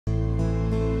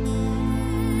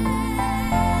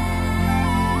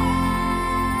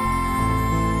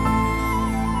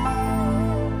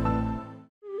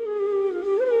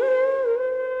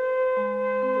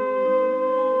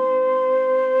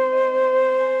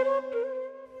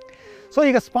So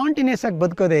ಈಗ spontaneous ಆಗಿ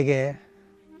ಬದುಕೋದು ಹೇಗೆ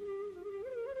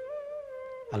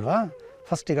ಅಲ್ವಾ?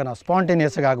 ಫಸ್ಟ್ ಈಗ ನಾವು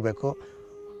ಸ್ಪಾಂಟೇನಿಯಸ್ ಆಗಿ ಆಗಬೇಕು.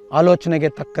 ಆಲೋಚನೆಗೆ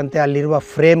ತಕ್ಕಂತೆ, ಅಲ್ಲಿರುವ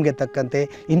ಫ್ರೇಮ್ಗೆ ತಕ್ಕಂತೆ,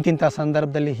 ಇಂತಿಂಥ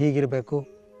ಸಂದರ್ಭದಲ್ಲಿ ಹೀಗಿರಬೇಕು,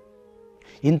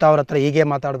 ಇಂಥವ್ರ ಹತ್ರ ಹೀಗೆ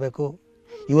ಮಾತಾಡಬೇಕು,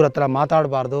 ಇವ್ರ ಹತ್ರ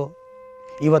ಮಾತಾಡಬಾರ್ದು,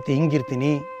 ಇವತ್ತು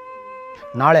ಹಿಂಗಿರ್ತೀನಿ,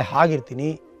 ನಾಳೆ ಹಾಗಿರ್ತೀನಿ,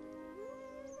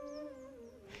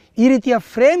 ಈ ರೀತಿಯ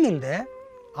ಫ್ರೇಮ್ ಇಲ್ಲದೆ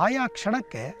ಆಯಾ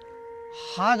ಕ್ಷಣಕ್ಕೆ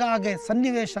ಹಾಗಾಗಿ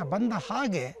ಸನ್ನಿವೇಶ ಬಂದ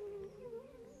ಹಾಗೆ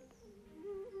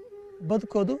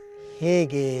ಬದುಕೋದು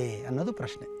ಹೇಗೆ ಅನ್ನೋದು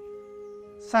ಪ್ರಶ್ನೆ.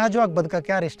 ಸಹಜವಾಗಿ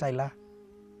ಬದುಕೋಕ್ಕೆ ಯಾರು ಇಷ್ಟ ಇಲ್ಲ?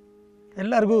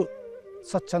 ಎಲ್ಲರಿಗೂ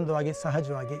ಸ್ವಚ್ಛಂದವಾಗಿ,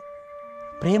 ಸಹಜವಾಗಿ,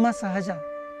 ಪ್ರೇಮ ಸಹಜ,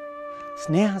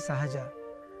 ಸ್ನೇಹ ಸಹಜ,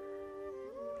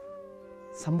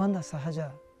 ಸಂಬಂಧ ಸಹಜ.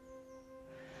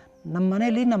 ನಮ್ಮ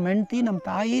ಮನೇಲಿ ನಮ್ಮ ಹೆಂಡತಿ, ನಮ್ಮ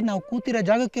ತಾಯಿ, ನಾವು ಕೂತಿರೋ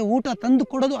ಜಾಗಕ್ಕೆ ಊಟ ತಂದು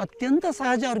ಕೊಡೋದು ಅತ್ಯಂತ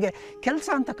ಸಹಜ. ಅವ್ರಿಗೆ ಕೆಲಸ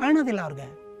ಅಂತ ಕಾಣೋದಿಲ್ಲ. ಅವ್ರಿಗೆ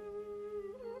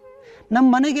ನಮ್ಮ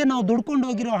ಮನೆಗೆ ನಾವು ದುಡ್ಕೊಂಡು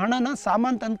ಹೋಗಿರೋ ಹಣನ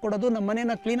ಸಾಮಾನು ತಂದು ಕೊಡೋದು, ನಮ್ಮ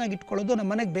ಮನೇನ ಕ್ಲೀನಾಗಿ ಇಟ್ಕೊಳ್ಳೋದು, ನಮ್ಮ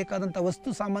ಮನೆಗೆ ಬೇಕಾದಂಥ ವಸ್ತು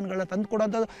ಸಾಮಾನುಗಳನ್ನ ತಂದು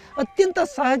ಕೊಡೋದು ಅತ್ಯಂತ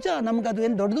ಸಹಜ. ನಮ್ಗೆ ಅದು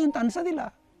ಏನು ದೊಡ್ಡದು ಅಂತ ಅನಿಸೋದಿಲ್ಲ.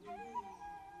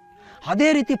 ಅದೇ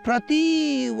ರೀತಿ ಪ್ರತಿ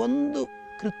ಒಂದು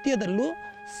ಕೃತ್ಯದಲ್ಲೂ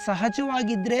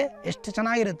ಸಹಜವಾಗಿದ್ದರೆ ಎಷ್ಟು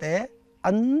ಚೆನ್ನಾಗಿರುತ್ತೆ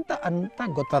ಅಂತ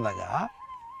ಗೊತ್ತಾದಾಗ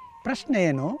ಪ್ರಶ್ನೆ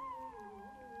ಏನು?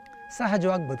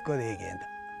 ಸಹಜವಾಗಿ ಬದುಕೋದು ಹೇಗೆ ಅಂತ,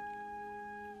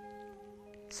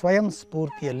 ಸ್ವಯಂ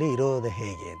ಸ್ಫೂರ್ತಿಯಲ್ಲಿ ಇರೋದು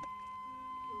ಹೇಗೆ ಅಂತ.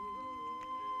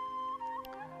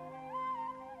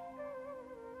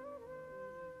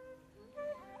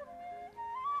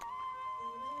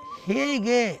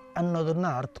 ಹೇಗೆ ಅನ್ನೋದನ್ನು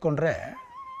ಅರ್ಥಕೊಂಡ್ರೆ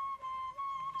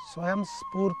ಸ್ವಯಂ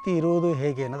ಸ್ಫೂರ್ತಿ ಇರೋದು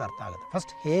ಹೇಗೆ ಅನ್ನೋದು ಅರ್ಥ ಆಗುತ್ತೆ.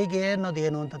 ಫಸ್ಟ್ ಹೇಗೆ ಅನ್ನೋದು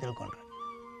ಏನು ಅಂತ ತಿಳ್ಕೊಂಡ್ರೆ,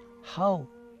 ಹೌ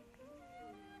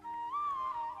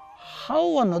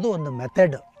ಅನ್ನೋದು ಒಂದು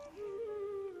ಮೆಥಡ್.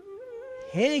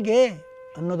 ಹೇಗೆ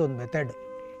ಅನ್ನೋದು ಒಂದು ಮೆಥಡ್.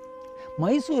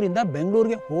 ಮೈಸೂರಿಂದ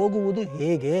ಬೆಂಗಳೂರಿಗೆ ಹೋಗುವುದು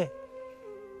ಹೇಗೆ,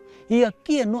 ಈ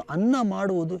ಅಕ್ಕಿಯನ್ನು ಅನ್ನ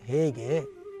ಮಾಡುವುದು ಹೇಗೆ,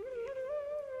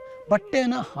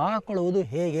 ಬಟ್ಟೆಯನ್ನು ಹಾಕೊಳ್ಳುವುದು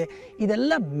ಹೇಗೆ,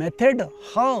 ಇದೆಲ್ಲ ಮೆಥಡ್.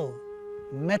 How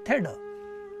method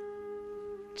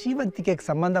ಜೀವಂತಿಕೆಗೆ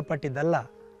ಸಂಬಂಧಪಟ್ಟಿದ್ದಲ್ಲ.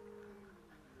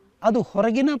 ಅದು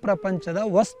ಹೊರಗಿನ ಪ್ರಪಂಚದ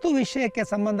ವಸ್ತು ವಿಷಯಕ್ಕೆ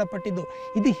ಸಂಬಂಧಪಟ್ಟಿದ್ದು.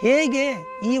 ಇದು ಹೇಗೆ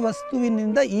ಈ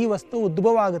ವಸ್ತುವಿನಿಂದ ಈ ವಸ್ತು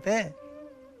ಉದ್ಭವ ಆಗುತ್ತೆ,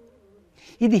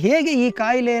 ಇದು ಹೇಗೆ ಈ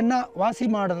ಕಾಯಿಲೆಯನ್ನು ವಾಸಿ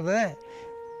ಮಾಡುತ್ತದೆ,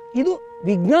 ಇದು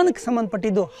ವಿಜ್ಞಾನಕ್ಕೆ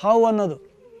ಸಂಬಂಧಪಟ್ಟಿದ್ದು. ಹೌ ಅನ್ನೋದು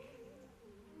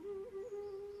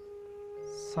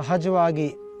ಸಹಜವಾಗಿ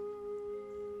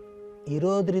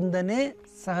ಇರೋದ್ರಿಂದನೇ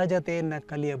ಸಹಜತೆಯನ್ನು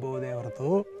ಕಲಿಯಬಹುದೇ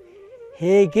ಹೊರತು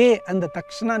ಹೇಗೆ ಅಂದ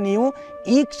ತಕ್ಷಣ ನೀವು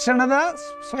ಈ ಕ್ಷಣದ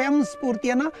ಸ್ವಯಂ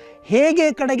ಸ್ಫೂರ್ತಿಯನ್ನು ಹೇಗೆ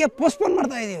ಕಡೆಗೆ ಪೋಸ್ಟ್ಪೋನ್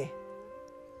ಮಾಡ್ತಾ ಇದ್ದೀವಿ.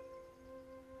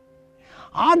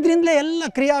 ಆದ್ರಿಂದಲೇ ಎಲ್ಲ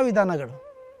ಕ್ರಿಯಾವಿಧಾನಗಳು.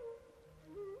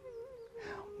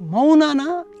 ಮೌನನ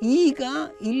ಈಗ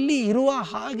ಇಲ್ಲಿ ಇರುವ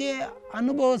ಹಾಗೆ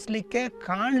ಅನುಭವಿಸ್ಲಿಕ್ಕೆ,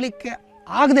 ಕಾಣಲಿಕ್ಕೆ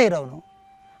ಆಗದೆ ಇರೋನು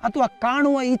ಅಥವಾ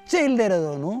ಕಾಣುವ ಇಚ್ಛೆ ಇಲ್ಲದೆ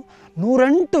ಇರೋದವನು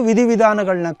 108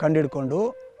 ವಿಧಿವಿಧಾನಗಳನ್ನ ಕಂಡಿಡ್ಕೊಂಡು,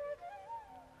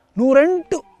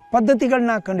 108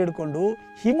 ಪದ್ಧತಿಗಳನ್ನ ಕಂಡಿಡ್ಕೊಂಡು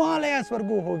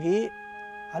ಹಿಮಾಲಯಸ್ವರೆಗೂ ಹೋಗಿ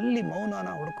ಅಲ್ಲಿ ಮೌನನ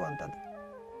ಹುಡುಕುವಂಥದ್ದು.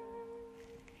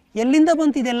 ಎಲ್ಲಿಂದ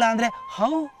ಬಂತಿದೆಲ್ಲ ಅಂದರೆ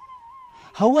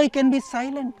how I can be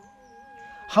silent,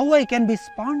 how I can be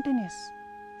spontaneous,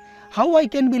 how I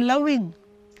can be loving.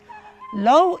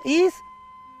 Love is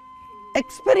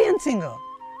experiencing.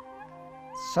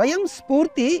 ಸ್ವಯಂ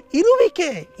ಸ್ಫೂರ್ತಿ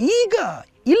ಇರುವಿಕೆ. ಈಗ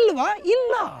ಇಲ್ವಾ?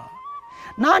 ಇಲ್ಲ.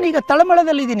 ನಾನೀಗ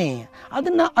ತಳಮಳದಲ್ಲಿದ್ದೀನಿ,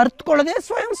 ಅದನ್ನು ಅರ್ಥಕೊಳ್ಳೋದೇ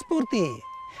ಸ್ವಯಂ ಸ್ಫೂರ್ತಿ.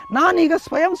 ನಾನೀಗ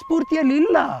ಸ್ವಯಂ ಸ್ಫೂರ್ತಿಯಲ್ಲಿ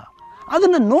ಇಲ್ಲ,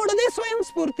 ಅದನ್ನು ನೋಡೋದೇ ಸ್ವಯಂ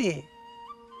ಸ್ಫೂರ್ತಿ.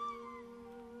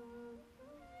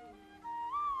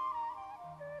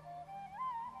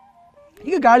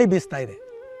 ಈಗ ಗಾಳಿ ಬೀಸ್ತಾ ಇದೆ,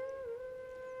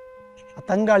 ಆ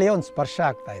ತಂಗಾಳಿಯ ಒಂದು ಸ್ಪರ್ಶ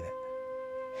ಆಗ್ತಾ ಇದೆ.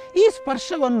 ಈ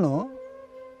ಸ್ಪರ್ಶವನ್ನು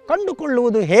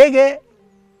ಕಂಡುಕೊಳ್ಳುವುದು ಹೇಗೆ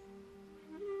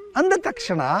ಅಂದ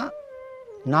ತಕ್ಷಣ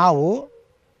ನಾವು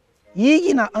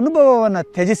ಈಗಿನ ಅನುಭವವನ್ನು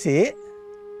ತ್ಯಜಿಸಿ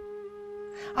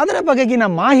ಅದರ ಬಗೆಗಿನ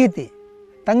ಮಾಹಿತಿ,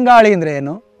 ತಂಗಾಳಿ ಅಂದರೆ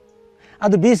ಏನು,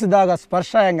 ಅದು ಬೀಸಿದಾಗ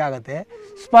ಸ್ಪರ್ಶ ಹೆಂಗಾಗತ್ತೆ,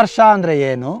 ಸ್ಪರ್ಶ ಅಂದರೆ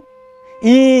ಏನು,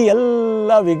 ಈ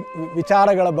ಎಲ್ಲ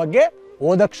ವಿಚಾರಗಳ ಬಗ್ಗೆ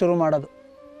ಓದಕ್ಕೆ ಶುರು ಮಾಡೋದು.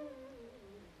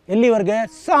 ಎಲ್ಲಿವರೆಗೆ?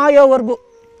 ಸಾಯೋವರೆಗೂ.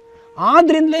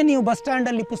 ಆದ್ರಿಂದಲೇ ನೀವು ಬಸ್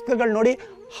ಸ್ಟ್ಯಾಂಡಲ್ಲಿ ಪುಸ್ತಕಗಳು ನೋಡಿ,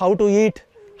 how to eat,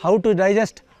 how to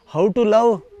digest, how to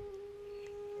love,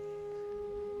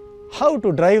 how to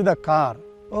drive the car,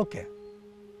 okay,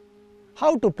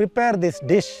 how to prepare this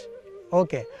dish,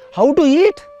 okay, how to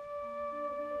eat,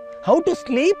 how to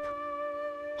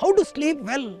sleep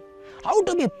well, how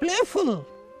to B playful.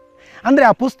 ಅಂದರೆ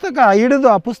ಆ ಪುಸ್ತಕ ಹಿಡಿದು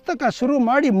ಆ ಪುಸ್ತಕ ಶುರು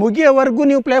ಮಾಡಿ ಮುಗಿಯೋವರೆಗೂ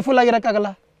ನೀವು playful ಆಗಿರೋಕ್ಕಾಗಲ್ಲ.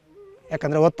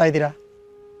 ಯಾಕಂದರೆ ಓದ್ತಾ ಇದ್ದೀರಾ.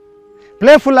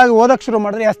 ಪ್ಲೇಫುಲ್ಲಾಗಿ ಓದೋಕ್ಕೆ ಶುರು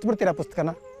ಮಾಡಿದ್ರೆ ಎಷ್ಟು ಬಿಡ್ತೀರಾ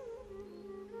ಪುಸ್ತಕನ?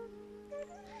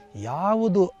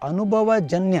 ಯಾವುದು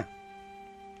ಅನುಭವಜನ್ಯ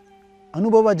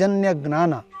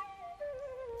ಜ್ಞಾನ,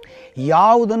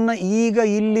 ಯಾವುದನ್ನು ಈಗ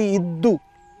ಇಲ್ಲಿ ಇದ್ದು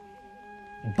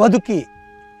ಬದುಕಿ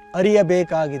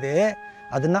ಅರಿಯಬೇಕಾಗಿದೆ,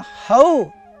 ಅದನ್ನು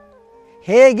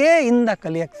ಹೇಗೆ ಇಂದ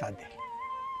ಕಲಿಯಕ್ಕೆ ಸಾಧ್ಯ.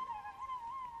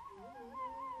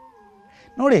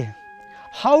 ನೋಡಿ,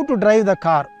 how to drive the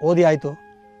car ಓದಿ ಆಯಿತು.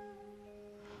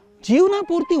 ಜೀವನ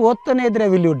ಪೂರ್ತಿ ಓದ್ತಾನೆ ಇದ್ರೆ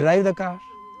will you drive the car?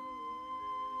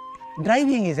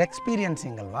 Driving is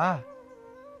experiencing ಅಲ್ವಾ?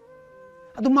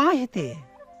 ಅದು ಮಾಹಿತಿ.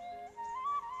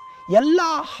 ಎಲ್ಲ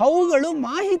ಹೌಗಳು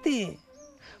ಮಾಹಿತಿ.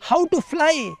 How to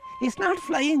fly is not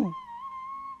flying.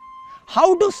 How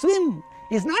to swim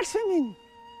is not swimming.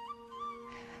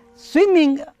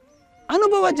 Swimming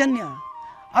ಅನುಭವಜನ್ಯ.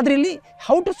 ಅದರಲ್ಲಿ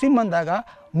ಹೌ ಟು ಸ್ವಿಮ್ ಅಂದಾಗ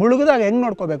ಮುಳುಗಿದಾಗ ಹೆಂಗೆ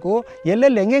ನೋಡ್ಕೋಬೇಕು,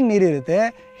 ಎಲ್ಲೆಲ್ಲಿ ಹೆಂಗೆ ನೀರಿರುತ್ತೆ,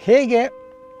 ಹೇಗೆ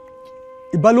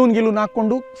ಬಲೂನ್ ಗಿಲೂನ್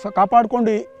ಹಾಕ್ಕೊಂಡು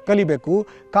ಕಾಪಾಡಿಕೊಂಡು ಕಲಿಬೇಕು,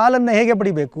 ಕಾಲನ್ನು ಹೇಗೆ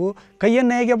ಬಡಿಬೇಕು,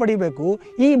 ಕೈಯನ್ನು ಹೇಗೆ ಬಡಿಬೇಕು,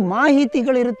 ಈ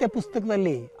ಮಾಹಿತಿಗಳಿರುತ್ತೆ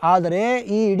ಪುಸ್ತಕದಲ್ಲಿ. ಆದರೆ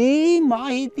ಈ ಇಡೀ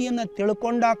ಮಾಹಿತಿಯನ್ನು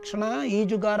ತಿಳ್ಕೊಂಡಾಕ್ಷಣ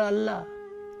ಈಜುಗಾರ ಅಲ್ಲ.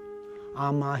 ಆ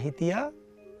ಮಾಹಿತಿಯ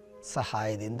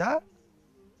ಸಹಾಯದಿಂದ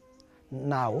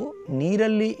ನಾವು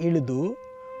ನೀರಲ್ಲಿ ಇಳಿದು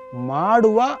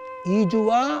ಮಾಡುವ,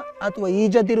 ಈಜುವ ಅಥವಾ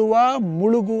ಈಜದಿರುವ,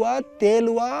 ಮುಳುಗುವ,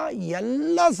 ತೇಲುವ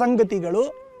ಎಲ್ಲ ಸಂಗತಿಗಳು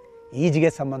ಈಜಿಗೆ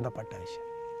ಸಂಬಂಧಪಟ್ಟ ವಿಷಯ.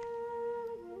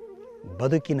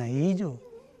 ಬದುಕಿನ ಈಜು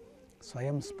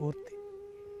ಸ್ವಯಂ ಸ್ಫೂರ್ತಿ.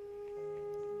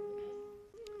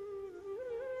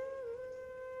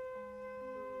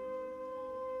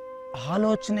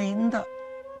 ಆಲೋಚನೆಯಿಂದ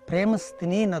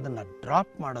ಪ್ರೇಮಿಸ್ತೀನಿ ಅನ್ನೋದನ್ನು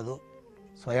ಡ್ರಾಪ್ ಮಾಡೋದು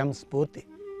ಸ್ವಯಂ ಸ್ಫೂರ್ತಿ.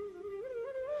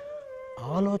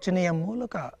 ಆಲೋಚನೆಯ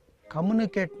ಮೂಲಕ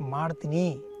ಕಮ್ಯುನಿಕೇಟ್ ಮಾಡ್ತೀನಿ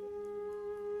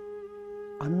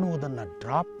ಅನ್ನುವುದನ್ನು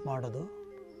ಡ್ರಾಪ್ ಮಾಡೋದು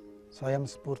ಸ್ವಯಂ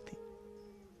ಸ್ಫೂರ್ತಿ.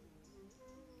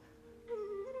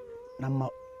 ನಮ್ಮ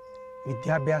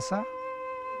ವಿದ್ಯಾಭ್ಯಾಸ,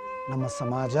 ನಮ್ಮ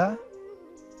ಸಮಾಜ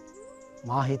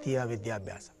ಮಾಹಿತಿಯ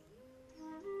ವಿದ್ಯಾಭ್ಯಾಸ.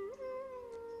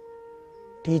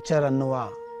 ಟೀಚರ್ ಅನ್ನುವ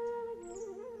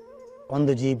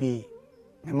 1 GB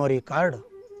ಮೆಮೊರಿ ಕಾರ್ಡ್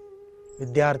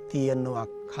ವಿದ್ಯಾರ್ಥಿ ಎನ್ನುವ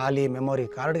ಖಾಲಿ ಮೆಮೊರಿ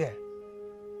ಕಾರ್ಡ್ಗೆ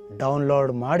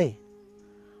ಡೌನ್ಲೋಡ್ ಮಾಡಿ,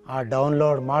 ಆ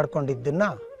ಡೌನ್ಲೋಡ್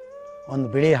ಮಾಡ್ಕೊಂಡಿದ್ದನ್ನು ಒಂದು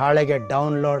ಬಿಳಿ ಹಾಳೆಗೆ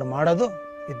ಡೌನ್ಲೋಡ್ ಮಾಡೋದು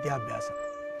ವಿದ್ಯಾಭ್ಯಾಸ.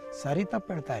 ಸರಿ ತಪ್ಪು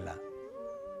ಹೇಳ್ತಾ ಇಲ್ಲ,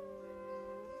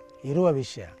 ಇರುವ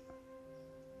ವಿಷಯ.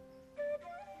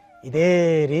 ಇದೇ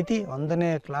ರೀತಿ 1ನೇ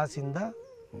ಕ್ಲಾಸಿಂದ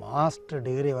ಮಾಸ್ಟರ್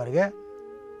ಡಿಗ್ರಿವರೆಗೆ,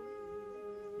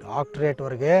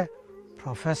 ಡಾಕ್ಟರೇಟ್ವರೆಗೆ,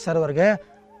 ಪ್ರೊಫೆಸರ್ವರೆಗೆ,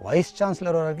 ವೈಸ್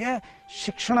ಚಾನ್ಸಲರ್ವರೆಗೆ,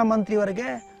 ಶಿಕ್ಷಣ ಮಂತ್ರಿವರೆಗೆ,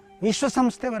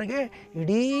 ವಿಶ್ವಸಂಸ್ಥೆವರೆಗೆ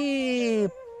ಇಡೀ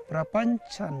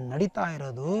ಪ್ರಪಂಚ ನಡೀತಾ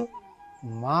ಇರೋದು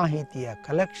ಮಾಹಿತಿಯ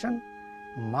ಕಲೆಕ್ಷನ್,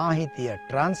 ಮಾಹಿತಿಯ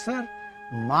ಟ್ರಾನ್ಸ್ಫರ್,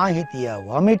 ಮಾಹಿತಿಯ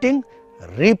ವಾಮಿಟಿಂಗ್,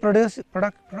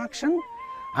 ಪ್ರೊಡಕ್ಷನ್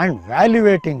ಆ್ಯಂಡ್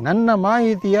ವ್ಯಾಲ್ಯುವೇಟಿಂಗ್. ನನ್ನ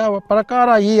ಮಾಹಿತಿಯ ಪ್ರಕಾರ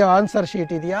ಈ ಆನ್ಸರ್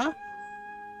ಶೀಟ್ ಇದೆಯಾ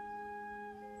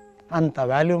ಅಂತ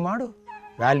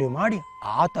ವ್ಯಾಲ್ಯೂ ಮಾಡಿ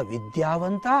ಆತ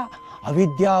ವಿದ್ಯಾವಂತ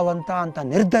ಅವಿದ್ಯಾವಂತ ಅಂತ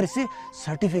ನಿರ್ಧರಿಸಿ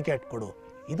ಸರ್ಟಿಫಿಕೇಟ್ ಕೊಡು.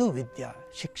 ಇದು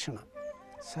ಶಿಕ್ಷಣ.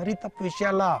 ಸರಿ ತಪ್ಪು ವಿಷಯ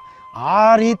ಅಲ್ಲ. ಆ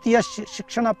ರೀತಿಯ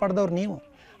ಶಿಕ್ಷಣ ಪಡೆದವ್ರು ನೀವು,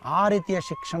 ಆ ರೀತಿಯ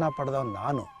ಶಿಕ್ಷಣ ಪಡೆದವ್ರು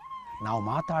ನಾನು. ನಾವು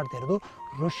ಮಾತಾಡ್ತಿರೋದು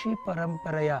ಋಷಿ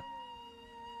ಪರಂಪರೆಯ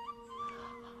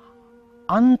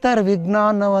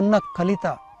ಅಂತರ್ವಿಜ್ಞಾನವನ್ನು ಕಲಿತ,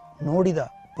 ನೋಡಿದ,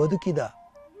 ಬದುಕಿದ,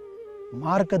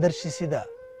 ಮಾರ್ಗದರ್ಶಿಸಿದ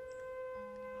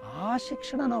ಆ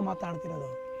ಶಿಕ್ಷಣ ನಾವು ಮಾತಾಡ್ತಿರೋದು.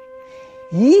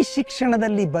 ಈ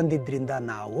ಶಿಕ್ಷಣದಲ್ಲಿ ಬಂದಿದ್ದರಿಂದ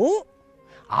ನಾವು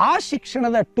ಆ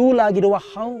ಶಿಕ್ಷಣದ ಟೂಲ್ ಆಗಿರುವ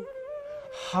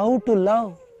how to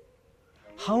love,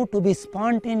 how to B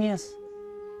spontaneous,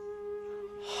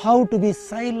 how to B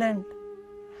silent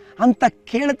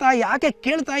ಅಂತ ಯಾಕೆ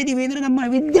ಕೇಳ್ತಾ ಇದ್ದೀವಿ ಅಂದರೆ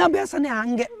ನಮ್ಮ ವಿದ್ಯಾಭ್ಯಾಸನೇ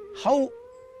ಹಂಗೆ. How,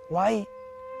 Y,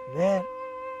 wear,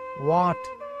 what.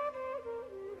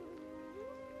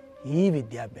 ಈ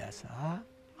ವಿದ್ಯಾಭ್ಯಾಸ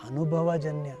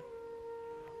ಅನುಭವಜನ್ಯ.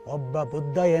 ಒಬ್ಬ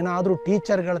ಬುದ್ಧ ಏನಾದರೂ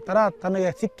ಟೀಚರ್ಗಳ ಥರ ತನಗೆ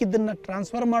ಸಿಕ್ಕಿದ್ದನ್ನು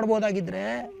ಟ್ರಾನ್ಸ್ಫರ್ ಮಾಡ್ಬೋದಾಗಿದ್ದರೆ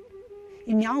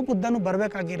ಇನ್ಯಾವ ಬುದ್ಧನೂ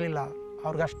ಬರಬೇಕಾಗಿರಲಿಲ್ಲ.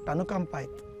 ಅವ್ರಿಗಷ್ಟು ಅನುಕಂಪ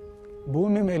ಆಯಿತು.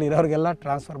 ಭೂಮಿ ಮೇಲೆ ಇರೋರಿಗೆಲ್ಲ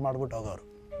ಟ್ರಾನ್ಸ್ಫರ್ ಮಾಡಿಬಿಟ್ಟು ಹೋಗೋರು,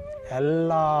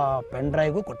 ಎಲ್ಲ ಪೆನ್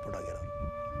ಡ್ರೈವ್ಗೂ ಕೊಟ್ಬಿಟ್ಟು ಹೋಗಿರೋರು.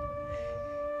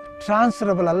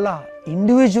 ಟ್ರಾನ್ಸ್ಫರಬಲ್ ಅಲ್ಲ,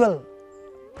 ಇಂಡಿವಿಜುವಲ್.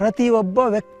 ಪ್ರತಿಯೊಬ್ಬ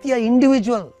ವ್ಯಕ್ತಿಯ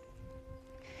ಇಂಡಿವಿಜುವಲ್.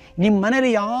 ನಿಮ್ಮ ಮನೇಲಿ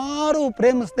ಯಾರೂ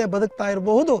ಪ್ರೇಮಿಸದೆ ಬದುಕ್ತಾ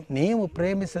ಇರಬಹುದು, ನೀವು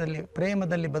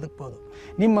ಪ್ರೇಮದಲ್ಲಿ ಬದುಕ್ಬೋದು.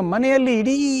 ನಿಮ್ಮ ಮನೆಯಲ್ಲಿ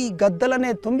ಇಡೀ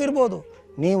ಗದ್ದಲನೇ ತುಂಬಿರ್ಬೋದು,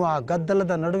 ನೀವು ಆ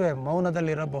ಗದ್ದಲದ ನಡುವೆ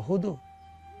ಮೌನದಲ್ಲಿರಬಹುದು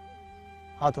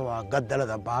ಅಥವಾ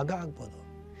ಗದ್ದಲದ ಭಾಗ ಆಗ್ಬೋದು.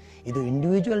 ಇದು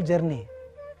ಇಂಡಿವಿಜುವಲ್ ಜರ್ನಿ.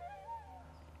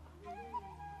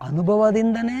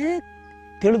 ಅನುಭವದಿಂದನೇ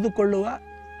ತಿಳಿದುಕೊಳ್ಳುವ,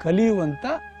 ಕಲಿಯುವಂಥ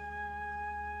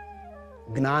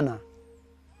ಜ್ಞಾನ.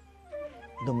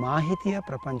 ಇದು ಮಾಹಿತಿಯ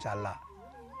ಪ್ರಪಂಚ ಅಲ್ಲ,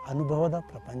 ಅನುಭವದ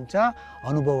ಪ್ರಪಂಚ,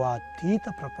 ಅನುಭವಾತೀತ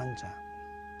ಪ್ರಪಂಚ.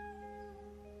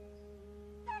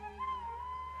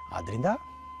 ಆದ್ರಿಂದ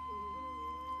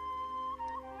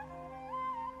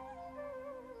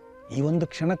ಈ ಒಂದು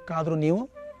ಕ್ಷಣಕ್ಕಾದರೂ ನೀವು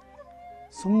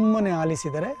ಸುಮ್ಮನೆ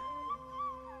ಆಲಿಸಿದರೆ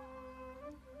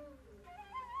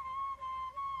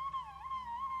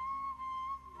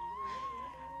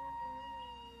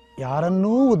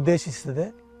ಯಾರನ್ನೂ ಉದ್ದೇಶಿಸದೆ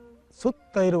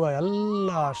ಸುತ್ತ ಇರುವ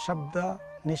ಎಲ್ಲ ಶಬ್ದ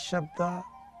ನಿಶ್ಶಬ್ದ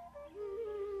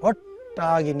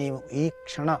ಒಟ್ಟಾಗಿ ನೀವು ಈ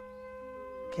ಕ್ಷಣ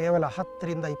ಕೇವಲ 10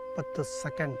 ರಿಂದ 20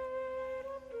 ಸೆಕೆಂಡ್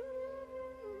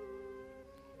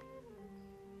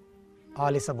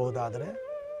ಆಲಿಸಬಹುದಾದರೆ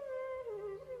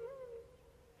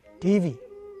ಟಿವಿ,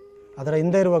 ಅದರ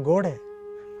ಹಿಂದೆ ಇರುವ ಗೋಡೆ,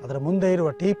 ಅದರ ಮುಂದೆ ಇರುವ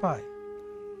ಟೀಪಾಯ್,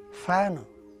 ಫ್ಯಾನು,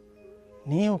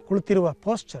 ನೀವು ಕುಳಿತಿರುವ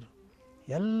ಪೋಸ್ಚರ್,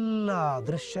 ಎಲ್ಲ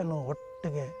ದೃಶ್ಯನೂ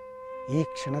ಒಟ್ಟಿಗೆ ಈ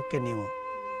ಕ್ಷಣಕ್ಕೆ ನೀವು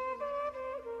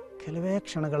ಕೆಲವೇ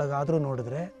ಕ್ಷಣಗಳಿಗಾದರೂ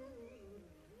ನೋಡಿದ್ರೆ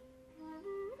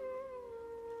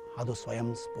ಅದು ಸ್ವಯಂ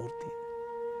ಸ್ಫೂರ್ತಿ,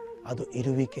 ಅದು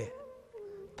ಇರುವಿಕೆ,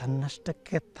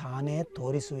 ತನ್ನಷ್ಟಕ್ಕೆ ತಾನೇ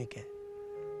ತೋರಿಸುವಿಕೆ,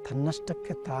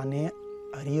 ತನ್ನಷ್ಟಕ್ಕೆ ತಾನೇ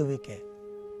ಅರಿಯುವಿಕೆ.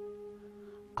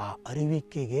 ಆ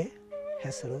ಅರಿವಿಕೆಗೆ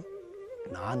ಹೆಸರು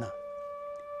ಜ್ಞಾನ.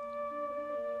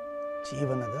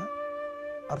 ಜೀವನದ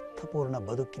ಅರ್ಥಪೂರ್ಣ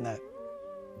ಬದುಕಿನ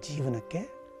ಜೀವನಕ್ಕೆ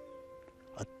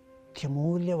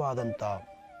ಅತ್ಯಮೂಲ್ಯವಾದಂಥ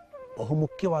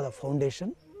ಬಹುಮುಖ್ಯವಾದ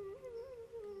ಫೌಂಡೇಶನ್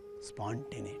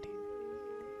ಸ್ಪಾಂಟೇನಿಟಿ,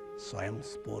 ಸ್ವಯಂ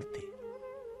ಸ್ಫೂರ್ತಿ.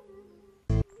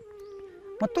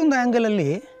 ಮತ್ತೊಂದು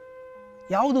ಆ್ಯಂಗಲಲ್ಲಿ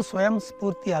ಯಾವುದು ಸ್ವಯಂ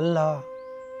ಸ್ಫೂರ್ತಿ ಅಲ್ಲ,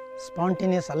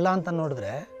 ಸ್ಪಾಂಟೇನಿಯಸ್ ಅಲ್ಲ ಅಂತ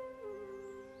ನೋಡಿದ್ರೆ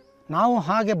ನಾವು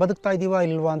ಹಾಗೆ ಬದುಕ್ತಾ ಇದ್ದೀವಾ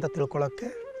ಇಲ್ವಾ ಅಂತ ತಿಳ್ಕೊಳ್ಳೋಕ್ಕೆ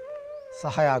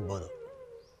ಸಹಾಯ ಆಗ್ಬೋದು.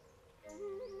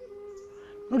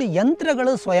 ನೋಡಿ,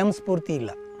 ಯಂತ್ರಗಳು ಸ್ವಯಂ ಸ್ಫೂರ್ತಿ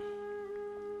ಇಲ್ಲ,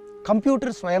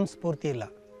 ಕಂಪ್ಯೂಟರ್ ಸ್ವಯಂ ಸ್ಫೂರ್ತಿ ಇಲ್ಲ.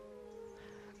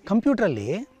 ಕಂಪ್ಯೂಟ್ರಲ್ಲಿ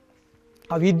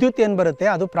ಆ ವಿದ್ಯುತ್ ಏನು ಬರುತ್ತೆ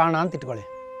ಅದು ಪ್ರಾಣ ಅಂತ ಇಟ್ಕೊಳ್ಳಿ.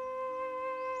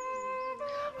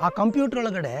 ಆ ಕಂಪ್ಯೂಟರ್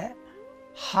ಒಳಗಡೆ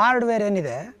ಹಾರ್ಡ್ವೇರ್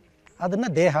ಏನಿದೆ ಅದನ್ನು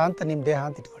ದೇಹ ಅಂತ, ನಿಮ್ಮ ದೇಹ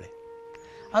ಅಂತ ಇಟ್ಕೊಳ್ಳಿ.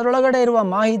 ಅದರೊಳಗಡೆ ಇರುವ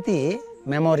ಮಾಹಿತಿ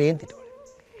ಮೆಮೊರಿ ಅಂತ ಇಟ್ಕೊಳ್ಳಿ.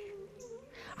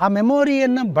 ಆ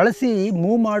ಮೆಮೊರಿಯನ್ನು ಬಳಸಿ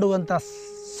ಮೂವ್ ಮಾಡುವಂಥ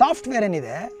ಸಾಫ್ಟ್ವೇರ್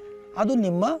ಏನಿದೆ ಅದು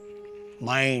ನಿಮ್ಮ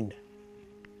ಮೈಂಡ್,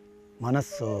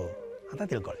 ಮನಸ್ಸು ಅಂತ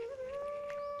ತಿಳ್ಕೊಳ್ಳಿ.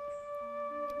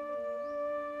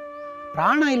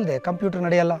 ಪ್ರಾಣ ಇಲ್ಲದೆ ಕಂಪ್ಯೂಟರ್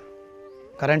ನಡೆಯಲ್ಲ,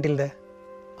 ಕರೆಂಟ್ ಇಲ್ಲದೆ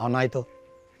ಆನ್ ಆಯಿತು.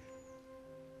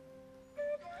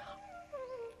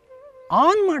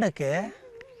 ಆನ್ ಮಾಡೋಕ್ಕೆ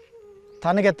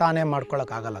ತನಗೆ ತಾನೇ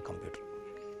ಮಾಡ್ಕೊಳ್ಳೋಕ್ಕಾಗಲ್ಲ ಕಂಪ್ಯೂಟರ್,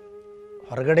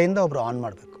 ಹೊರಗಡೆಯಿಂದ ಒಬ್ಬರು ಆನ್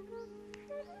ಮಾಡಬೇಕು.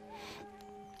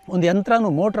 ಒಂದು ಯಂತ್ರನೂ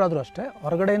ಮೋಟ್ರ್ ಆದರೂ ಅಷ್ಟೇ,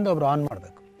 ಹೊರಗಡೆಯಿಂದ ಒಬ್ಬರು ಆನ್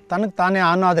ಮಾಡಬೇಕು. ತನಗೆ ತಾನೇ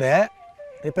ಆನ್ ಆದರೆ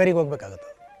ರಿಪೇರಿಗೆ ಹೋಗ್ಬೇಕಾಗತ್ತೆ,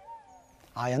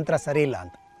 ಆ ಯಂತ್ರ ಸರಿ ಇಲ್ಲ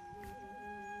ಅಂತ.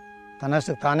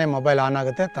 ತನ್ನಷ್ಟು ತಾನೇ ಮೊಬೈಲ್ ಆನ್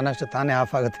ಆಗುತ್ತೆ, ತನ್ನಷ್ಟು ತಾನೇ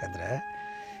ಆಫ್ ಆಗುತ್ತೆ ಅಂದರೆ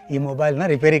ಈ ಮೊಬೈಲ್ನ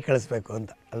ರಿಪೇರಿಗೆ ಕಳಿಸ್ಬೇಕು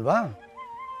ಅಂತ ಅಲ್ವಾ?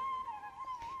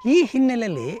 ಈ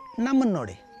ಹಿನ್ನೆಲೆಯಲ್ಲಿ ನಮ್ಮನ್ನು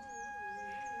ನೋಡಿ,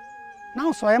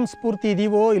 ನಾವು ಸ್ವಯಂ ಸ್ಫೂರ್ತಿ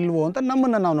ಇದೀವೋ ಇಲ್ವೋ ಅಂತ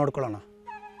ನಮ್ಮನ್ನು ನಾವು ನೋಡ್ಕೊಳ್ಳೋಣ.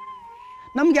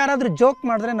 ನಮ್ಗೆ ಯಾರಾದರೂ ಜೋಕ್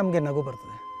ಮಾಡಿದ್ರೆ ನಮಗೆ ನಗು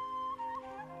ಬರ್ತದೆ.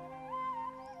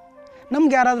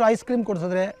 ನಮ್ಗೆ ಯಾರಾದರೂ ಐಸ್ ಕ್ರೀಮ್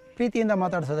ಕೊಡಿಸಿದ್ರೆ, ಪ್ರೀತಿಯಿಂದ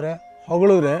ಮಾತಾಡ್ಸಿದ್ರೆ,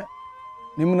 ಹೊಗಳಿದ್ರೆ,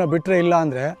 ನಿಮ್ಮನ್ನ ಬಿಟ್ಟರೆ ಇಲ್ಲ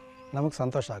ಅಂದರೆ ನಮಗೆ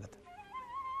ಸಂತೋಷ ಆಗುತ್ತೆ.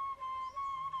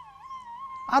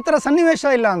 ಆ ಥರ ಸನ್ನಿವೇಶ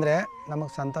ಇಲ್ಲ ಅಂದರೆ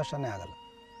ನಮಗೆ ಸಂತೋಷನೇ ಆಗಲ್ಲ.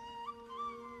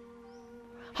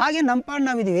 ಹಾಗೆ ನಮ್ಮ ಪಾಡು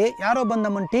ನಾವಿದ್ದೀವಿ, ಯಾರೋ ಬಂದು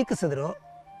ನಮ್ಮನ್ನು ಟೀಕಿಸಿದ್ರು,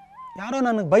 ಯಾರೋ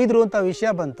ನನಗೆ ಬೈದರು ಅಂತ ವಿಷಯ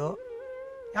ಬಂತು,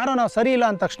 ಯಾರೋ ನಾವು ಸರಿ ಇಲ್ಲ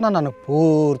ಅಂದ ತಕ್ಷಣ ನನಗೆ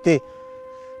ಪೂರ್ತಿ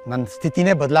ನನ್ನ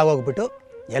ಸ್ಥಿತಿನೇ ಬದಲಾಗೋಗ್ಬಿಟ್ಟು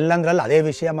ಎಲ್ಲಂದ್ರಲ್ಲಿ ಅದೇ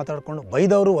ವಿಷಯ ಮಾತಾಡಿಕೊಂಡು,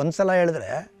 ಬೈದವರು ಒಂದು ಸಲ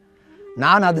ಹೇಳಿದ್ರೆ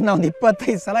ನಾನು ಅದನ್ನು ಒಂದು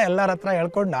 25 ಸಲ ಎಲ್ಲರ ಹತ್ರ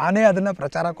ಹೇಳ್ಕೊಂಡು ನಾನೇ ಅದನ್ನು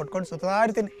ಪ್ರಚಾರ ಕೊಟ್ಕೊಂಡು ಸುತ್ತಾ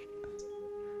ಇರ್ತೀನಿ.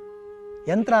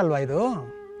 ಯಂತ್ರ ಅಲ್ವಾ ಇದು?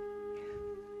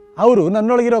 ಅವರು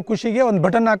ನನ್ನೊಳಗಿರೋ ಖುಷಿಗೆ ಒಂದು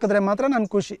ಬಟನ್ ಹಾಕಿದ್ರೆ ಮಾತ್ರ ನನ್ನ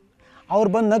ಖುಷಿ, ಅವ್ರು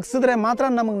ಬಂದು ನಗಿಸಿದ್ರೆ ಮಾತ್ರ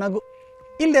ನಮಗೆ ನಗು,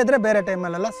 ಇಲ್ಲದೇ ಇದ್ದರೆ ಬೇರೆ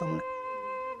ಟೈಮಲ್ಲೆಲ್ಲ ಸುಮ್ಮನೆ.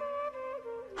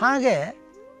 ಹಾಗೆ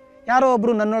ಯಾರೋ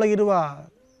ಒಬ್ಬರು ನನ್ನೊಳಗಿರುವ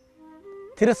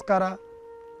ತಿರಸ್ಕಾರ,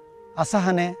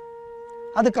 ಅಸಹನೆ,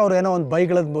 ಅದಕ್ಕೆ ಅವ್ರು ಏನೋ ಒಂದು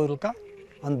ಬೈಗಳದ ಮೂಲಕ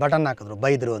ಒಂದು ಬಟನ್ ಹಾಕಿದ್ರು,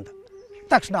 ಬೈದರು ಅಂತ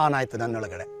ತಕ್ಷಣ ಆನ್ ಆಯಿತು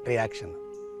ನನ್ನೊಳಗಡೆ ರಿಯಾಕ್ಷನ್.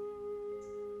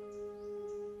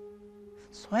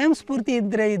 ಸ್ವಯಂ ಸ್ಫೂರ್ತಿ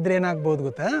ಇದ್ರೆ ಏನಾಗ್ಬೋದು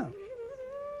ಗೊತ್ತಾ?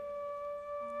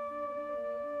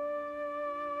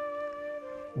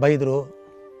 ಬೈದರು,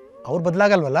 ಅವ್ರು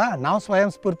ಬದಲಾಗಲ್ವಲ್ಲ. ನಾವು ಸ್ವಯಂ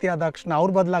ಸ್ಫೂರ್ತಿ ಆದ ತಕ್ಷಣ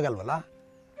ಅವ್ರು ಬದಲಾಗಲ್ವಲ್ಲ.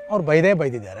 ಅವ್ರು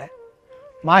ಬೈದಿದ್ದಾರೆ,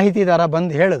 ಮಾಹಿತಿದಾರ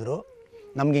ಬಂದು ಹೇಳಿದ್ರು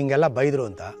ನಮ್ಗೆ ಹಿಂಗೆಲ್ಲ ಬೈದರು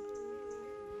ಅಂತ.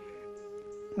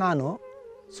 ನಾನು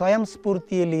ಸ್ವಯಂ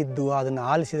ಸ್ಫೂರ್ತಿಯಲ್ಲಿ ಇದ್ದು ಅದನ್ನು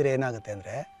ಆಲಿಸಿದರೆ ಏನಾಗುತ್ತೆ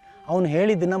ಅಂದರೆ, ಅವನು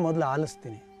ಹೇಳಿದ್ದನ್ನು ಮೊದಲು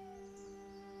ಆಲಿಸ್ತೀನಿ.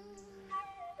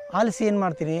 ಆಲಿಸಿ ಏನು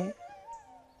ಮಾಡ್ತೀನಿ?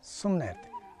 ಸುಮ್ಮನೆ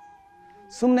ಇರ್ತೀನಿ.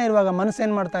 ಸುಮ್ಮನೆ ಇರುವಾಗ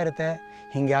ಮನಸ್ಸೇನು ಮಾಡ್ತಾ ಇರುತ್ತೆ?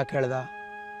 ಹಿಂಗೆ ಯಾಕೆ ಹೇಳ್ದ,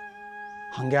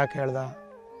 ಹಂಗೆ ಯಾಕೆ ಹೇಳ್ದ,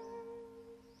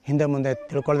 ಹಿಂದೆ ಮುಂದೆ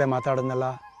ತಿಳ್ಕೊಳ್ದೆ ಮಾತಾಡೋದ್ನಲ್ಲ,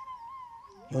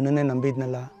 ಇವನನ್ನೇ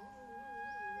ನಂಬಿದ್ನಲ್ಲ,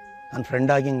 ನನ್ನ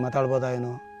ಫ್ರೆಂಡಾಗಿ ಹಿಂಗೆ ಮಾತಾಡ್ಬೋದಾ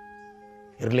ಏನು,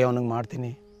 ಇರಲಿ ಅವನಿಗೆ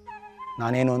ಮಾಡ್ತೀನಿ,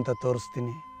 ನಾನೇನು ಅಂತ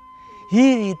ತೋರಿಸ್ತೀನಿ. ಈ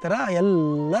ಥರ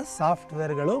ಎಲ್ಲ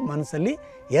ಸಾಫ್ಟ್ವೇರ್ಗಳು ಮನಸ್ಸಲ್ಲಿ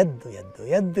ಎದ್ದು ಎದ್ದು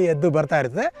ಎದ್ದು ಎದ್ದು ಬರ್ತಾ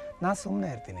ಇರ್ತದೆ. ನಾನು ಸುಮ್ಮನೆ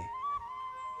ಇರ್ತೀನಿ.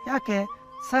 ಯಾಕೆ?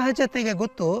 ಸಹಜತೆಗೆ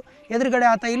ಗೊತ್ತು ಎದುರುಗಡೆ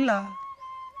ಆತ ಇಲ್ಲ,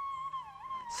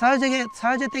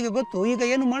 ಸಹಜತೆಗೆ ಗೊತ್ತು ಈಗ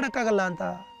ಏನು ಮಾಡೋಕ್ಕಾಗಲ್ಲ ಅಂತ.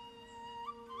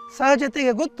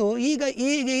 ಸಹಜತೆಗೆ ಗೊತ್ತು ಈಗ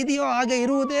ಇದೆಯೋ ಹಾಗೆ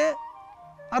ಇರುವುದು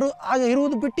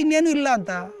ಬಿಟ್ಟು ಇನ್ನೇನು ಇಲ್ಲ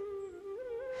ಅಂತ.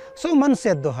 ಸೊ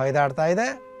ಮನಸ್ಸೆದ್ದು ಹೊಯ್ದಾಡ್ತಾ ಇದೆ.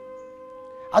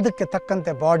 ಅದಕ್ಕೆ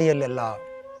ತಕ್ಕಂತೆ ಬಾಡಿಯಲ್ಲೆಲ್ಲ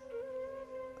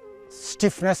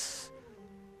stiffness,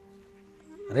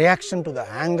 reaction to the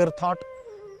anger thought,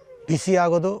 ಬಿಸಿ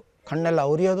ಆಗೋದು, ಕಣ್ಣೆಲ್ಲ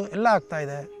ಉರಿಯೋದು ಎಲ್ಲ ಆಗ್ತಾ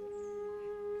ಇದೆ.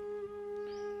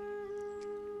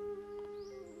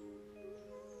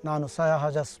 ನಾನು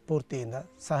ಸಹಜ ಸ್ಫೂರ್ತಿಯಿಂದ,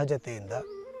 ಸಹಜತೆಯಿಂದ,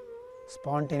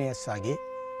 ಸ್ಪಾಂಟೇನಿಯಸ್ ಆಗಿ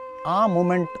ಆ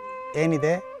ಮೂಮೆಂಟ್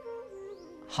ಏನಿದೆ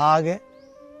ಹಾಗೆ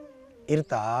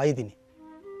ಇರ್ತಾ ಇದ್ದೀನಿ.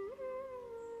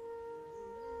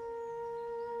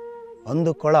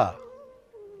 ಒಂದು ಕೊಳ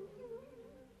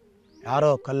ಯಾರೋ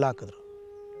ಕಲ್ಲಾಕಿದ್ರು,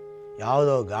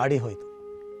 ಯಾವುದೋ ಗಾಡಿ ಹೋಯಿತು,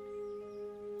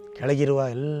 ಕೆಳಗಿರುವ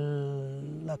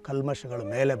ಎಲ್ಲ ಕಲ್ಮಶಗಳು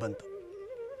ಮೇಲೆ ಬಂತು,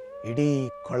 ಇಡೀ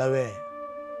ಕೊಳವೇ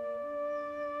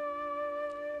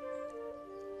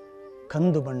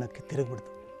ಕಂದು ಬಣ್ಣಕ್ಕೆ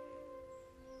ತಿರುಗಿಬಿಡ್ತು.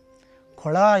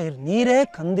 ಕೊಳ ನೀರೇ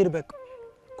ಕಂದಿರಬೇಕು,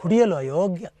 ಕುಡಿಯಲು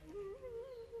ಅಯೋಗ್ಯ.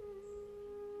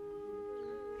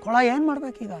 ಕೊಳ ಏನು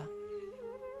ಮಾಡಬೇಕೀಗ?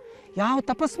 ಯಾವ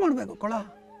ತಪಸ್ಸು ಮಾಡಬೇಕು? ಕೊಳ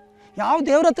ಯಾವ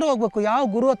ದೇವ್ರ ಹತ್ರ ಹೋಗ್ಬೇಕು? ಯಾವ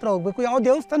ಗುರು ಹತ್ರ ಹೋಗ್ಬೇಕು? ಯಾವ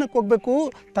ದೇವಸ್ಥಾನಕ್ಕೆ ಹೋಗ್ಬೇಕು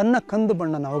ತನ್ನ ಕಂದು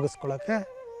ಬಣ್ಣನ ಹೋಗಿಸ್ಕೊಳ್ಳೋಕ್ಕೆ?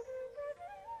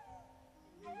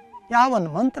 ಯಾವ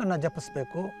ಮಂತ್ರನ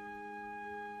ಜಪಿಸ್ಬೇಕು?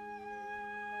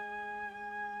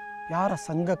 ಯಾರ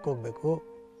ಸಂಘಕ್ಕೆ ಹೋಗ್ಬೇಕು?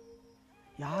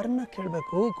 ಯಾರನ್ನ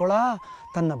ಕೇಳಬೇಕು? ಕೊಳ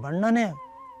ತನ್ನ ಬಣ್ಣನೇ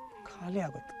ಖಾಲಿ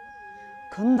ಆಗೋಯ್ತು,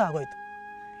 ಕಂದಾಗೋಯ್ತು,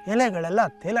 ಎಲೆಗಳೆಲ್ಲ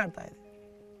ತೇಲಾಡ್ತಾ ಇದೆ,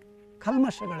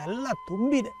 ಕಲ್ಮಶಗಳೆಲ್ಲ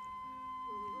ತುಂಬಿದೆ.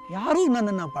 ಯಾರೂ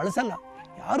ನನ್ನನ್ನು ಬಳಸಲ್ಲ,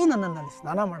 ಯಾರೂ ನನ್ನನ್ನು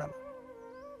ಸ್ನಾನ ಮಾಡಲ್ಲ,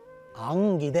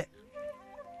 ಹಂಗಿದೆ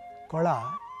ಕೊಳ.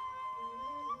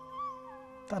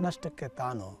 ತನ್ನಷ್ಟಕ್ಕೆ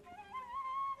ತಾನು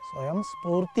ಸ್ವಯಂ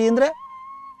ಸ್ಫೂರ್ತಿ ಅಂದರೆ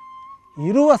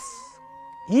ಇರುವ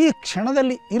ಈ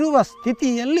ಕ್ಷಣದಲ್ಲಿ ಇರುವ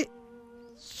ಸ್ಥಿತಿಯಲ್ಲಿ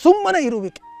ಸುಮ್ಮನೆ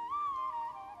ಇರುವಿಕೆ.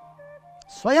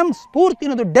 ಸ್ವಯಂ ಸ್ಫೂರ್ತಿ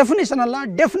ಅನ್ನೋದು ಡೆಫಿನಿಷನ್ ಅಲ್ಲ.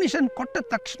 ಡೆಫಿನಿಷನ್ ಕೊಟ್ಟ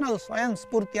ತಕ್ಷಣ ಅದು ಸ್ವಯಂ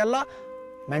ಸ್ಫೂರ್ತಿ ಅಲ್ಲ,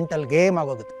 ಮೆಂಟಲ್ ಗೇಮ್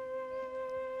ಆಗೋಗುತ್ತೆ.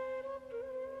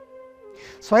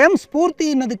 ಸ್ವಯಂ ಸ್ಫೂರ್ತಿ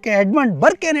ಅನ್ನೋದಕ್ಕೆ ಎಡ್ಮಂಡ್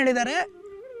ಬರ್ಕ್ ಏನು ಹೇಳಿದ್ದಾರೆ,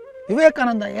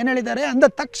 ವಿವೇಕಾನಂದ ಏನು ಹೇಳಿದ್ದಾರೆ ಅಂದ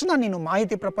ತಕ್ಷಣ ನೀನು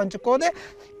ಮಾಹಿತಿ ಪ್ರಪಂಚಕ್ಕೆ ಹೋದೆ.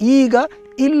 ಈಗ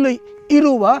ಇಲ್ಲಿ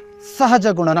ಇರುವ ಸಹಜ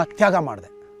ಗುಣನ ತ್ಯಾಗ ಮಾಡಿದೆ,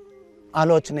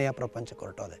 ಆಲೋಚನೆಯ ಪ್ರಪಂಚಕ್ಕೆ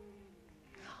ಹೊರಟೋದೆ.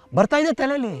 ಬರ್ತಾ ಇದೆ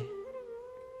ತಲೆಯಲ್ಲಿ,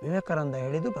 ವಿವೇಕಾನಂದ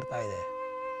ಹೇಳಿದ್ದು ಬರ್ತಾ ಇದೆ,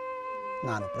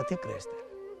 ನಾನು ಪ್ರತಿಕ್ರಿಯಿಸಿದೆ.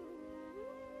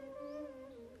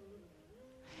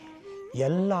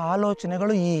 ಎಲ್ಲ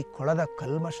ಆಲೋಚನೆಗಳು ಈ ಕೊಳದ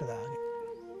ಕಲ್ಮಶದ ಹಾಗೆ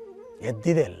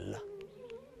ಎದ್ದಿದೆ. ಎಲ್ಲ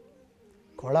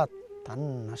ಕೊಳ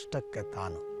ತನ್ನಷ್ಟಕ್ಕೆ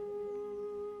ತಾನು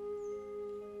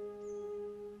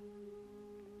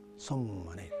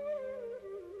ಸುಮ್ಮನೆ.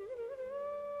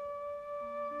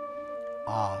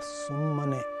 ಆ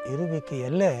ಸುಮ್ಮನೆ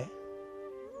ಇರುವಿಕೆಯಲ್ಲೇ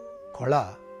ಕೊಳ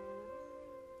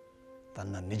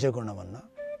ತನ್ನ ನಿಜ ಗುಣವನ್ನು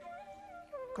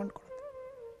ಕಂಡುಕೊಳ್ಳುತ್ತೆ.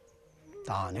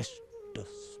 ತಾನೆಷ್ಟು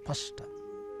ಸ್ಪಷ್ಟ,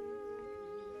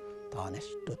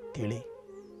 ತಾನೆಷ್ಟು ತಿಳಿ,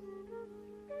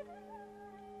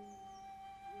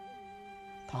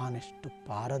 ತಾನೆಷ್ಟು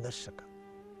ಪಾರದರ್ಶಕ,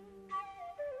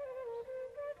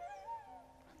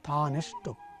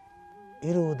 ತಾನೆಷ್ಟು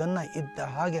ಇರುವುದನ್ನು ಇದ್ದ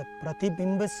ಹಾಗೆ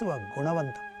ಪ್ರತಿಬಿಂಬಿಸುವ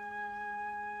ಗುಣವಂತ,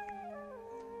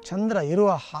 ಚಂದ್ರ ಇರುವ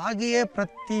ಹಾಗೆಯೇ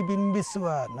ಪ್ರತಿಬಿಂಬಿಸುವ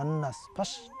ನನ್ನ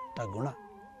ಸ್ಪಷ್ಟ ಗುಣ,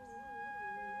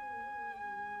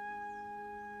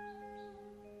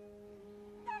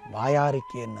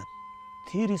 ಬಾಯಾರಿಕೆಯನ್ನು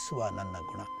ತೀರಿಸುವ ನನ್ನ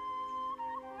ಗುಣ.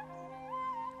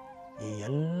 ಈ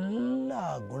ಎಲ್ಲ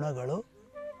ಗುಣಗಳು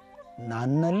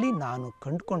ನನ್ನಲ್ಲಿ ನಾನು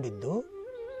ಕಂಡುಕೊಂಡಿದ್ದು,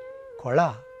 ಕೊಳ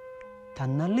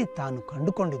ತನ್ನಲ್ಲಿ ತಾನು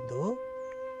ಕಂಡುಕೊಂಡಿದ್ದು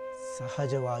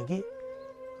ಸಹಜವಾಗಿ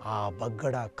ಆ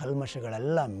ಬಗ್ಗಡ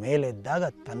ಕಲ್ಮಶಗಳೆಲ್ಲ ಮೇಲೆದ್ದಾಗ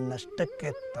ತನ್ನಷ್ಟಕ್ಕೆ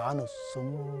ತಾನು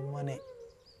ಸುಮ್ಮನೆ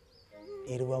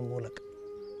ಇರುವ ಮೂಲಕ.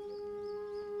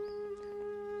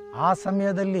 ಆ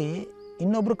ಸಮಯದಲ್ಲಿ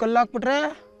ಇನ್ನೊಬ್ರು ಕಲ್ಲು ಹಾಕ್ಬಿಟ್ರೆ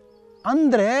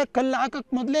ಅಂದರೆ ಕಲ್ಲು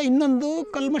ಹಾಕಕ್ಕೆ ಮೊದಲೇ ಇನ್ನೊಂದು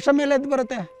ಕಲ್ಮಶ ಮೇಲೆ ಎದ್ದು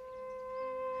ಬರುತ್ತೆ.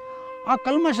 ಆ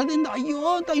ಕಲ್ಮಶದಿಂದ ಅಯ್ಯೋ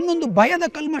ಅಂತ ಇನ್ನೊಂದು ಭಯದ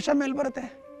ಕಲ್ಮಶ ಮೇಲೆ ಬರುತ್ತೆ.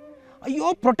 ಅಯ್ಯೋ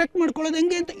ಪ್ರೊಟೆಕ್ಟ್ ಮಾಡ್ಕೊಳ್ಳೋದು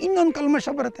ಹೆಂಗೆ ಅಂತ ಇನ್ನೊಂದು ಕಲ್ಮಶ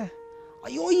ಬರುತ್ತೆ.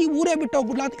 ಅಯ್ಯೋ ಈ ಊರೇ ಬಿಟ್ಟು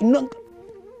ಹೋಗ್ಬಿಡ್ಲಾ ಅಂತ ಇನ್ನೊಂದು.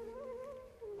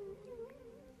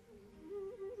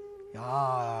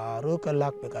 ಯಾರೂ ಕಲ್ಲು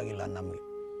ಹಾಕಬೇಕಾಗಿಲ್ಲ ನಮಗೆ.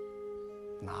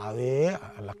 ನಾವೇ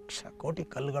ಲಕ್ಷ ಕೋಟಿ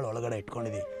ಕಲ್ಲುಗಳ ಒಳಗಡೆ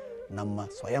ಇಟ್ಕೊಂಡಿದ್ದೀವಿ ನಮ್ಮ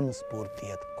ಸ್ವಯಂ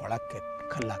ಸ್ಫೂರ್ತಿಯ ಕೊಳಕ್ಕೆ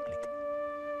ಕಲ್ಲು ಹಾಕ್ಲಿಕ್ಕೆ.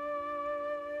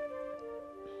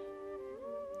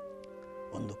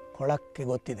 ಒಂದು ಕೊಳಕ್ಕೆ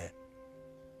ಗೊತ್ತಿದೆ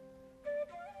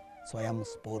ಸ್ವಯಂ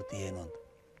ಸ್ಫೂರ್ತಿ ಏನು ಅಂತ.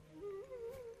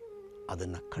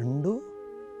 ಅದನ್ನು ಕಂಡು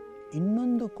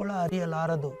ಇನ್ನೊಂದು ಕೊಳ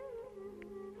ಅರಿಯಲಾರದು,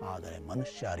 ಆದರೆ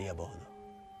ಮನುಷ್ಯ ಅರಿಯಬಹುದು.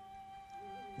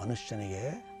 ಮನುಷ್ಯನಿಗೆ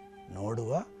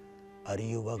ನೋಡುವ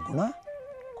ಅರಿಯುವ ಗುಣ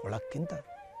ಕೊಳಕ್ಕಿಂತ,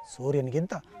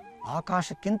 ಸೂರ್ಯನಿಗಿಂತ,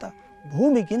 ಆಕಾಶಕ್ಕಿಂತ,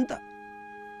 ಭೂಮಿಗಿಂತ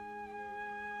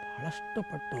ಬಹಳಷ್ಟು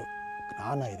ಪಟ್ಟು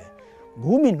ಜ್ಞಾನ ಇದೆ.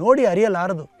 ಭೂಮಿ ನೋಡಿ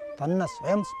ಅರಿಯಲಾರದು, ತನ್ನ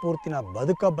ಸ್ವಯಂ ಸ್ಫೂರ್ತಿನ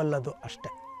ಬದುಕಬಲ್ಲದು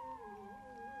ಅಷ್ಟೆ.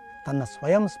 ತನ್ನ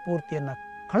ಸ್ವಯಂ ಸ್ಫೂರ್ತಿಯನ್ನು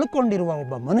ಕಳ್ಕೊಂಡಿರುವ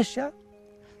ಒಬ್ಬ ಮನುಷ್ಯ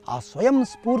ಆ ಸ್ವಯಂ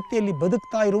ಸ್ಫೂರ್ತಿಯಲ್ಲಿ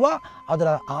ಬದುಕ್ತಾ ಇರುವ ಅದರ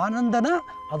ಆನಂದನ,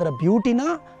 ಅದರ ಬ್ಯೂಟಿನ,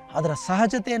 ಅದರ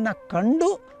ಸಹಜತೆಯನ್ನು ಕಂಡು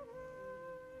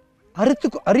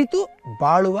ಅರಿತು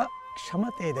ಬಾಳುವ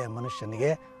ಕ್ಷಮತೆ ಇದೆ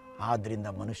ಮನುಷ್ಯನಿಗೆ. ಆದ್ದರಿಂದ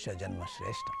ಮನುಷ್ಯ ಜನ್ಮ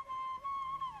ಶ್ರೇಷ್ಠ.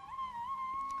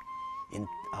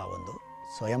 ಇಂಥ ಒಂದು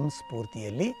ಸ್ವಯಂ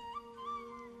ಸ್ಫೂರ್ತಿಯಲ್ಲಿ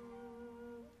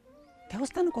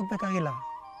ದೇವಸ್ಥಾನಕ್ಕೆ ಹೋಗ್ಬೇಕಾಗಿಲ್ಲ.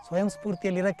 ಸ್ವಯಂ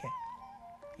ಸ್ಫೂರ್ತಿಯಲ್ಲಿರೋಕ್ಕೆ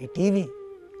ಈ ಟಿ ವಿ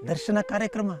ದರ್ಶನ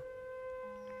ಕಾರ್ಯಕ್ರಮ,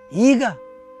 ಈಗ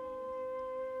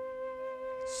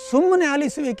ಸುಮ್ಮನೆ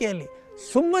ಆಲಿಸುವಿಕೆಯಲ್ಲಿ,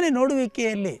 ಸುಮ್ಮನೆ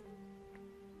ನೋಡುವಿಕೆಯಲ್ಲಿ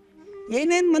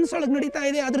ಏನೇನು ಮನಸ್ಸೊಳಗೆ ನಡೀತಾ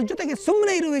ಇದೆ ಅದ್ರ ಜೊತೆಗೆ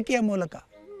ಸುಮ್ಮನೆ ಇರುವಿಕೆಯ ಮೂಲಕ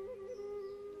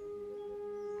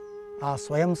ಆ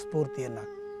ಸ್ವಯಂ ಸ್ಫೂರ್ತಿಯನ್ನು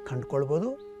ಕಂಡುಕೊಳ್ಬೋದು.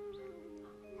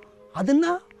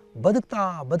 ಅದನ್ನು ಬದುಕ್ತಾ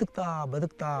ಬದುಕ್ತಾ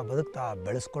ಬದುಕ್ತಾ ಬದುಕ್ತಾ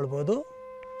ಬೆಳೆಸ್ಕೊಳ್ಬೋದು.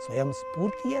 ಸ್ವಯಂ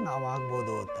ಸ್ಫೂರ್ತಿಯೇ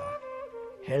ನಾವಾಗ್ಬೋದು ಅಂತ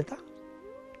ಹೇಳ್ತಾ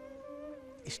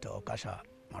ಇಷ್ಟು ಅವಕಾಶ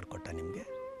ಮಾಡಿಕೊಟ್ಟ ನಿಮಗೆ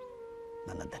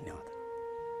ನನ್ನ ಧನ್ಯವಾದ.